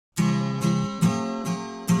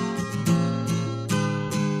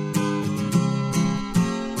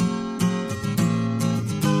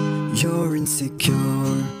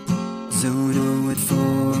insecure, don't know what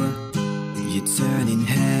for. You're turning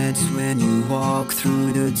heads when you walk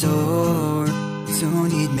through the door. Don't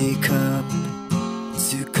need makeup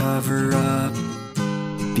to cover up.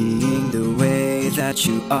 Being the way that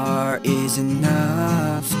you are is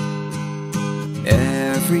enough.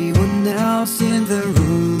 Everyone else in the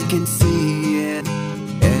room can see it,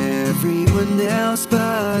 everyone else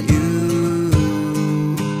but you.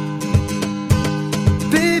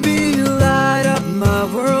 Baby, you light up my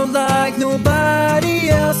world like nobody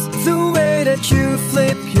else. The way that you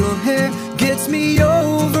flip your hair gets me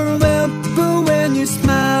overwhelmed. But when you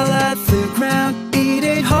smile at the ground, it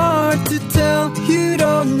ain't hard to tell. You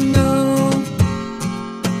don't know,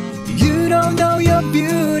 you don't know you're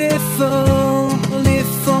beautiful.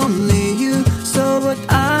 If only you saw what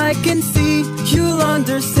I can see, you'll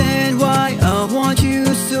understand why I want you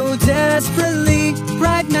so desperately.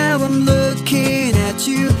 Right now I'm looking at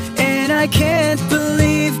you and I can't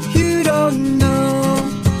believe you don't know.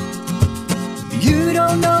 You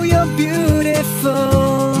don't know you're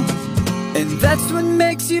beautiful, and that's what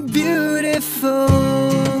makes you beautiful.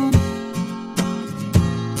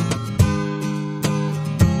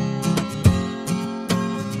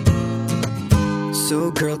 So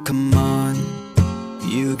girl, come on,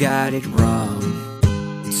 you got it wrong.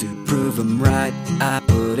 To prove I'm right, I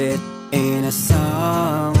put it in a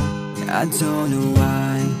song. I don't know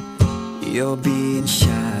why you're being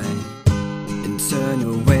shy and turn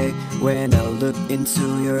away when I look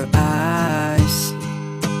into your eyes.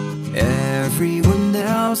 Everyone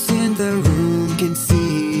else in the room can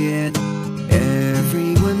see it,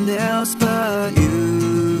 everyone else but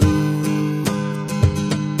you.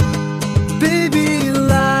 Baby, you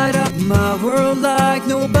light up my world like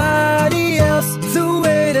nobody else. The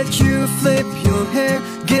way that you flip your hair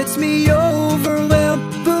gets me overwhelmed.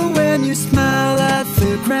 But when you smile at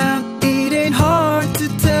the ground, it ain't hard to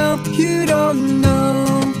tell. You don't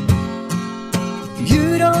know,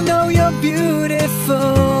 you don't know you're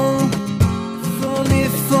beautiful.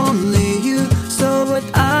 If only you saw what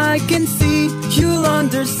I can see, you'll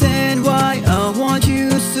understand why I want you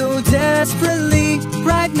so desperately.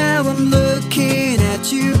 Right now I'm looking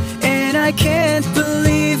at you and I can't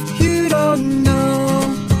believe you don't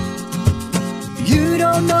know. You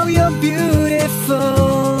don't know you're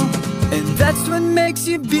beautiful, and that's what makes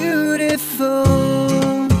you beautiful.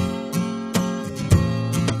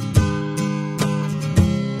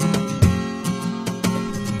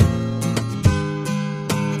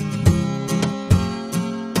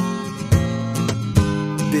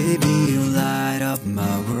 Baby, you light up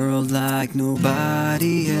my world like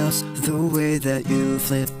nobody else. The way that you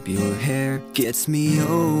flip your hair gets me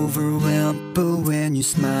overwhelmed. But when you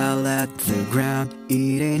smile at the ground,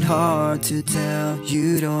 it ain't hard to tell.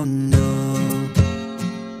 You don't know,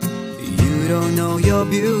 you don't know you're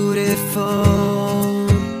beautiful.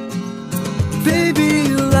 Baby,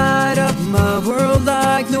 you light up my world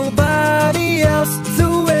like nobody else. The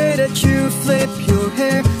way that you flip your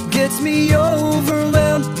hair gets me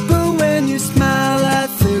overwhelmed. But when you smile at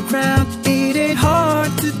the ground, it ain't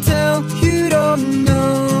hard to tell. You don't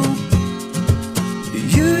know,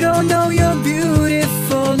 you don't know you're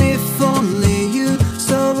beautiful. If only you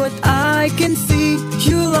saw what I can see,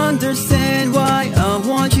 you'll understand why I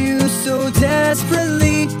want you so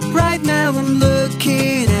desperately. Right now I'm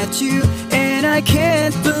looking at you and I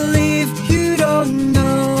can't believe